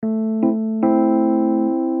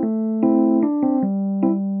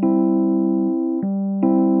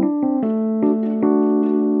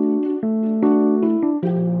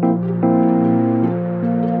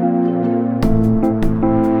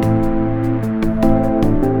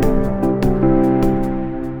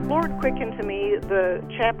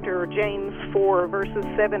the chapter, James 4, verses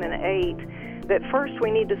 7 and 8, that first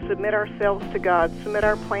we need to submit ourselves to God, submit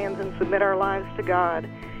our plans and submit our lives to God.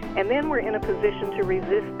 And then we're in a position to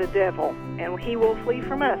resist the devil, and he will flee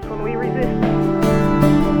from us when we resist him.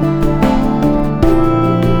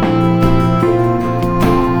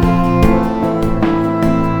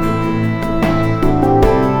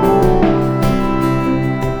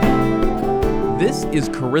 This is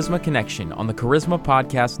Charisma Connection on the Charisma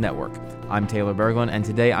Podcast Network. I'm Taylor Berglund, and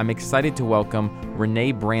today I'm excited to welcome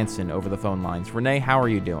Renee Branson over the phone lines. Renee, how are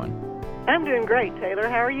you doing? I'm doing great, Taylor.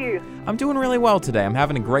 How are you? I'm doing really well today. I'm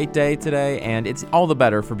having a great day today, and it's all the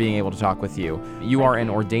better for being able to talk with you. You are an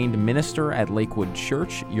ordained minister at Lakewood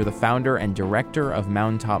Church. You're the founder and director of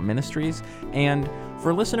Mountaintop Ministries. And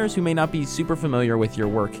for listeners who may not be super familiar with your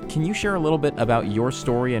work, can you share a little bit about your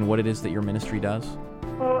story and what it is that your ministry does?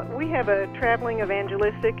 Well, we have a traveling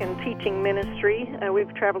evangelistic and teaching ministry.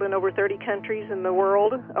 We've traveled in over 30 countries in the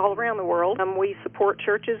world, all around the world. We support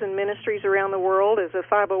churches and ministries around the world as a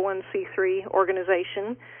 501c3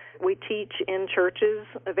 organization. We teach in churches,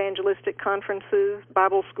 evangelistic conferences,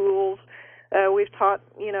 Bible schools. We've taught,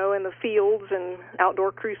 in the fields and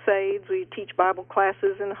outdoor crusades. We teach Bible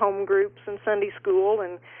classes in home groups and Sunday school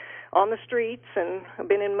and on the streets, and I've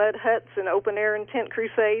been in mud huts and open air and tent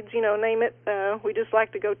crusades, name it. We just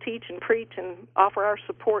like to go teach and preach and offer our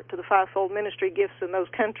support to the fivefold ministry gifts in those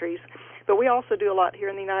countries. But we also do a lot here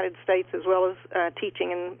in the United States as well as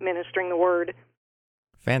teaching and ministering the Word.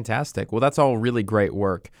 Fantastic. Well, that's all really great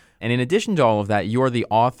work. And in addition to all of that, you're the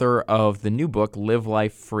author of the new book, Live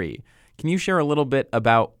Life Free. Can you share a little bit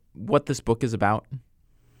about what this book is about?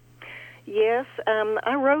 Yes,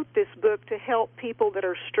 I wrote this book to help people that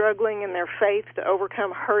are struggling in their faith to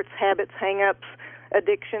overcome hurts, habits, hang-ups,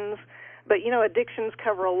 addictions. But, addictions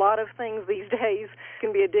cover a lot of things these days. You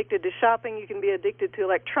can be addicted to shopping, you can be addicted to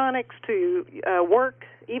electronics, to work,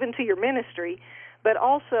 even to your ministry. But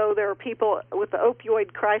also there are people with the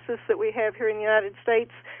opioid crisis that we have here in the United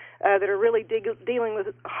States that are really dealing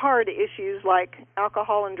with hard issues like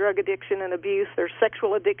alcohol and drug addiction and abuse. There's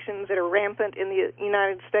sexual addictions that are rampant in the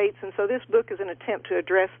United States. And so this book is an attempt to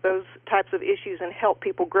address those types of issues and help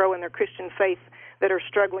people grow in their Christian faith that are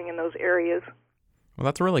struggling in those areas. Well,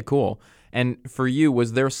 that's really cool. And for you,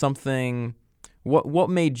 was there something,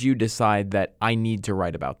 what made you decide that I need to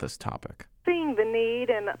write about this topic? Seeing the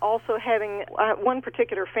need, and also having one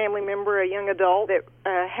particular family member, a young adult, that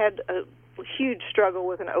had a huge struggle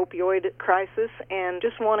with an opioid crisis, and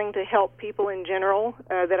just wanting to help people in general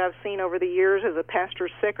that I've seen over the years as a pastor's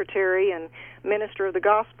secretary and minister of the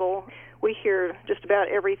gospel. We hear just about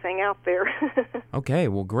everything out there. Okay,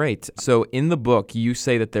 well, great. So in the book, you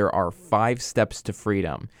say that there are 5 steps to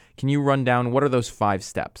freedom. Can you run down what are those 5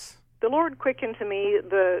 steps? The Lord quickened to me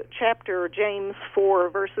the chapter, James 4,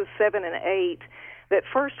 verses 7 and 8, that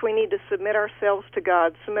first we need to submit ourselves to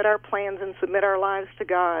God, submit our plans and submit our lives to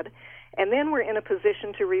God. And then we're in a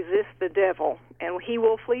position to resist the devil, and he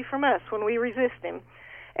will flee from us when we resist him.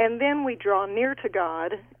 And then we draw near to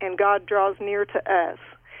God, and God draws near to us.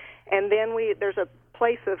 And then there's a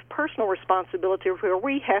place of personal responsibility where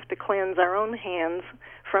we have to cleanse our own hands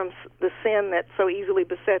from the sin that so easily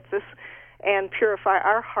besets us and purify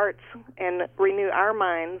our hearts and renew our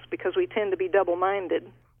minds, because we tend to be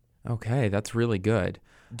double-minded. Okay, that's really good.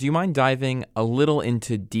 Do you mind diving a little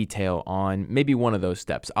into detail on maybe one of those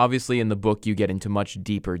steps? Obviously, in the book, you get into much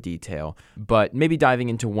deeper detail, but maybe diving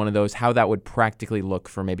into one of those, how that would practically look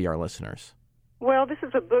for maybe our listeners. Well, this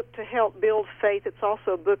is a book to help build faith. It's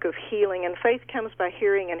also a book of healing, and faith comes by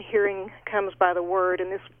hearing, and hearing comes by the Word. And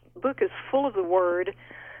this book is full of the Word.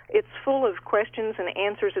 It's full of questions and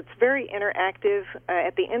answers. It's very interactive.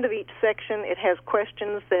 At the end of each section, it has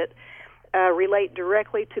questions that relate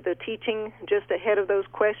directly to the teaching just ahead of those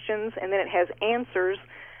questions, and then it has answers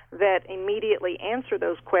that immediately answer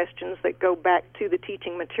those questions that go back to the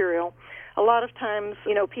teaching material. A lot of times,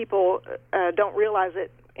 people don't realize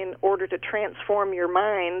it. In order to transform your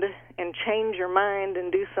mind and change your mind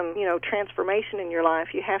and do some, transformation in your life,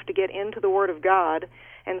 you have to get into the Word of God.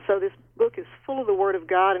 And so this book is full of the Word of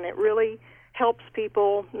God, and it really helps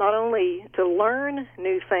people not only to learn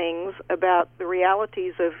new things about the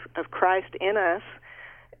realities of Christ in us,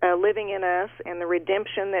 living in us, and the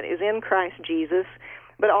redemption that is in Christ Jesus,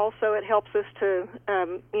 but also it helps us to,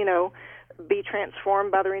 be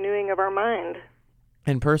transformed by the renewing of our mind.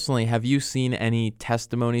 And personally, have you seen any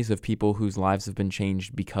testimonies of people whose lives have been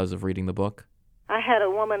changed because of reading the book? I had a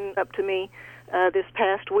woman up to me this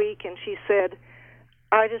past week, and she said,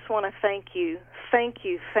 I just want to thank you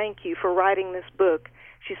for writing this book.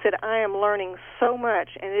 She said, I am learning so much,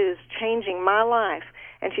 and it is changing my life.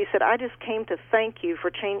 And she said, I just came to thank you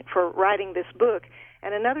for writing this book.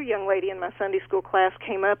 And another young lady in my Sunday school class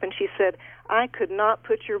came up and she said, I could not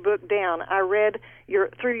put your book down. I read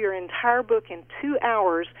through your entire book in 2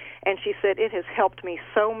 hours, and she said, it has helped me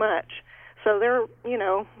so much. So they're,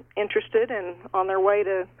 interested and on their way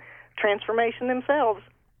to transformation themselves.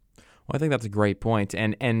 Well, I think that's a great point.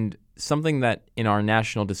 And something that in our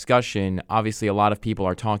national discussion, obviously a lot of people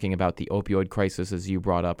are talking about the opioid crisis, as you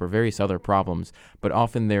brought up, or various other problems, but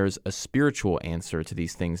often there's a spiritual answer to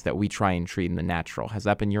these things that we try and treat in the natural. Has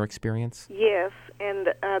that been your experience? Yes, and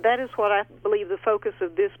that is what I believe the focus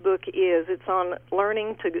of this book is. It's on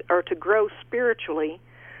learning to grow spiritually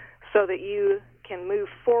so that you can move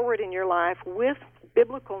forward in your life with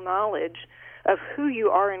biblical knowledge of who you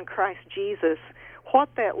are in Christ Jesus, what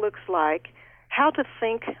that looks like, how to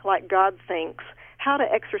think like God thinks, how to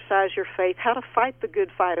exercise your faith, how to fight the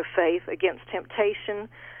good fight of faith against temptation,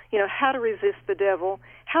 how to resist the devil,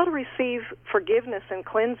 how to receive forgiveness and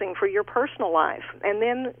cleansing for your personal life, and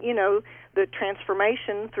then, the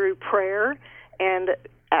transformation through prayer. And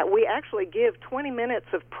we actually give 20 minutes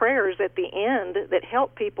of prayers at the end that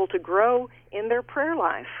help people to grow in their prayer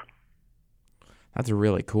life. That's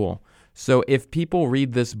really cool. So if people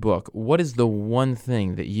read this book, what is the one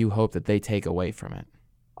thing that you hope that they take away from it?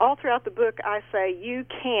 All throughout the book, I say you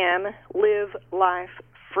can live life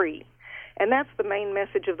free. And that's the main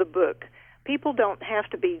message of the book. People don't have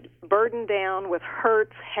to be burdened down with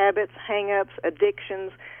hurts, habits, hang-ups,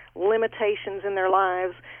 addictions, limitations in their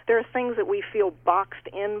lives. There are things that we feel boxed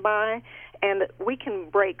in by, and we can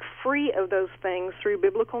break free of those things through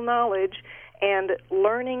biblical knowledge and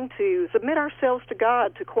learning to submit ourselves to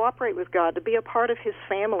God, to cooperate with God, to be a part of His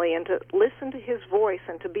family, and to listen to His voice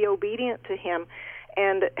and to be obedient to Him.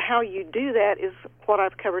 And how you do that is what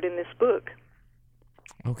I've covered in this book.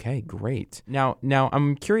 Okay, great. Now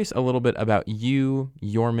I'm curious a little bit about you,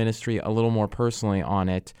 your ministry, a little more personally on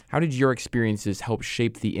it. How did your experiences help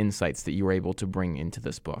shape the insights that you were able to bring into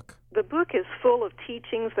this book? The book is full of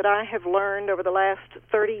teachings that I have learned over the last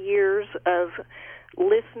 30 years of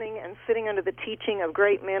listening and sitting under the teaching of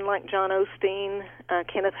great men like John Osteen,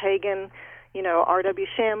 Kenneth Hagin, R.W.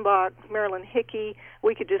 Shambach, Marilyn Hickey.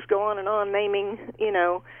 We could just go on and on naming,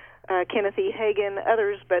 Kenneth E. Hagin,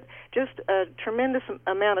 others, but just a tremendous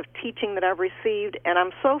amount of teaching that I've received, and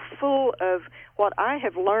I'm so full of what I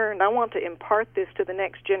have learned. I want to impart this to the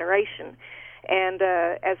next generation. And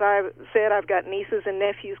as I've said, I've got nieces and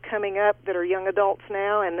nephews coming up that are young adults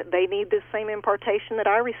now, and they need this same impartation that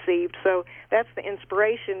I received. So that's the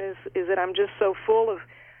inspiration, is that I'm just so full of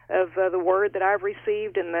the word that I've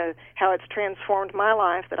received and how it's transformed my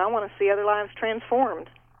life, that I want to see other lives transformed.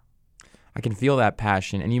 I can feel that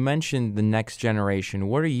passion. And you mentioned the next generation.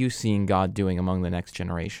 What are you seeing God doing among the next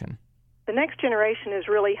generation? The next generation is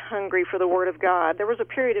really hungry for the Word of God. There was a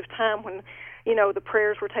period of time when, the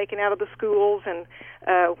prayers were taken out of the schools, and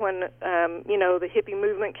when, the hippie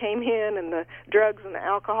movement came in, and the drugs and the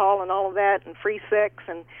alcohol and all of that, and free sex,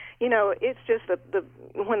 and, it's just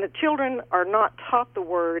when the children are not taught the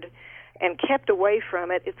Word and kept away from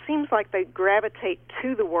it, it seems like they gravitate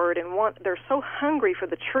to the Word and they're so hungry for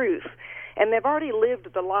the truth. And they've already lived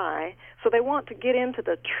the lie, so they want to get into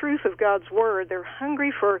the truth of God's Word. They're hungry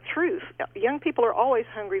for truth. Young people are always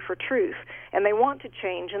hungry for truth, and they want to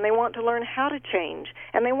change, and they want to learn how to change,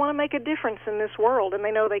 and they want to make a difference in this world, and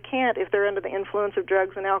they know they can't if they're under the influence of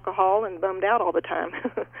drugs and alcohol and bummed out all the time.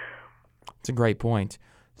 That's a great point.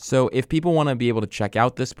 So if people want to be able to check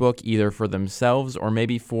out this book, either for themselves or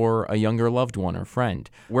maybe for a younger loved one or friend,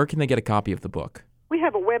 where can they get a copy of the book? We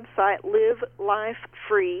have a website,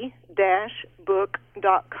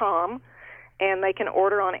 livelifefree-book.com, and they can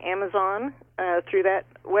order on Amazon through that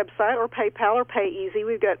website, or PayPal or PayEasy.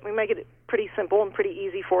 We make it pretty simple and pretty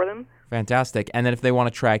easy for them. Fantastic. And then if they want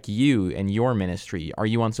to track you and your ministry, are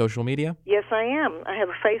you on social media? Yes, I am. I have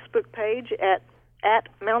a Facebook page at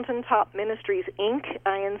Mountaintop Ministries, Inc.,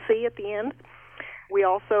 INC at the end. We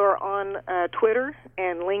also are on Twitter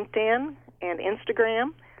and LinkedIn and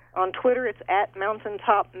Instagram. On Twitter, it's at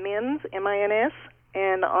Mountaintop Mins, M-I-N-S,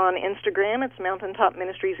 and on Instagram, it's Mountaintop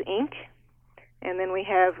Ministries, Inc., and then we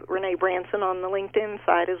have Renee Branson on the LinkedIn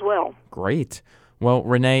side as well. Great. Well,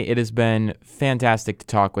 Renee, it has been fantastic to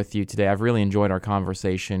talk with you today. I've really enjoyed our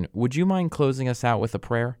conversation. Would you mind closing us out with a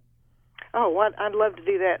prayer? Oh, I'd love to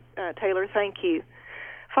do that, Taylor. Thank you.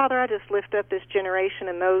 Father, I just lift up this generation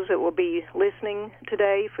and those that will be listening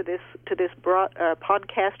today to this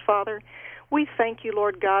podcast, Father. We thank you,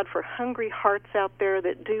 Lord God, for hungry hearts out there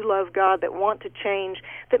that do love God, that want to change,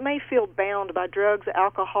 that may feel bound by drugs,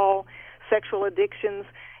 alcohol, sexual addictions,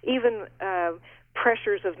 even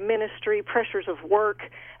pressures of ministry, pressures of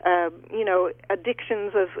work,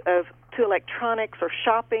 addictions to electronics or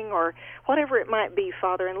shopping or whatever it might be,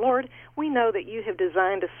 Father. And Lord, we know that you have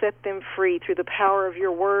designed to set them free through the power of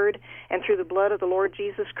your word and through the blood of the Lord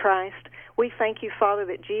Jesus Christ. We thank you, Father,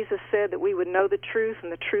 that Jesus said that we would know the truth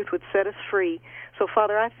and the truth would set us free. So,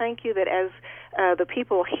 Father, I thank you that as the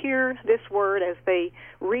people hear this word, as they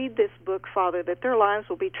read this book, Father, that their lives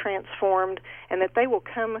will be transformed and that they will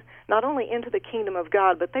come not only into the kingdom of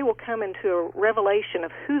God, but they will come into a revelation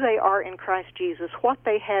of who they are in Christ Jesus, what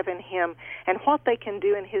they have in him, and what they can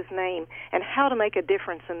do in his name, and how to make a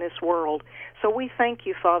difference in this world. So we thank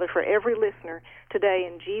you, Father, for every listener today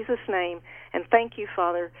in Jesus' name, and thank you,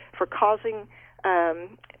 Father, for causing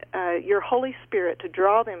your Holy Spirit to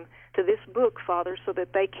draw them to this book, Father, so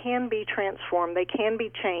that they can be transformed, they can be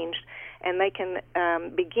changed, and they can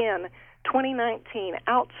begin 2019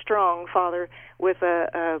 out strong, Father, with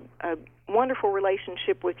a wonderful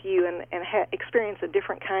relationship with you and experience a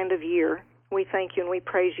different kind of year. We thank you and we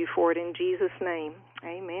praise you for it in Jesus' name.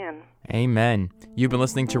 Amen. Amen. You've been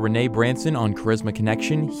listening to Renee Branson on Charisma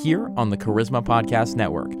Connection here on the Charisma Podcast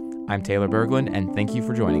Network. I'm Taylor Berglund, and thank you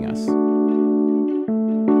for joining us.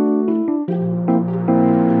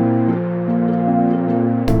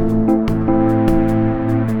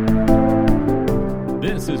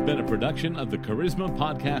 This has been a production of the Charisma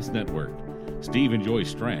Podcast Network. Steve and Joyce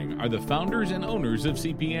Strang are the founders and owners of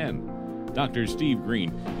CPN. Dr. Steve Green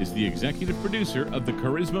is the executive producer of the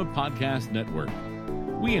Charisma Podcast Network.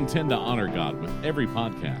 We intend to honor God with every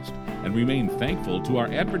podcast and remain thankful to our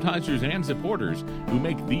advertisers and supporters who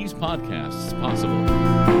make these podcasts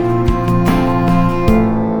possible.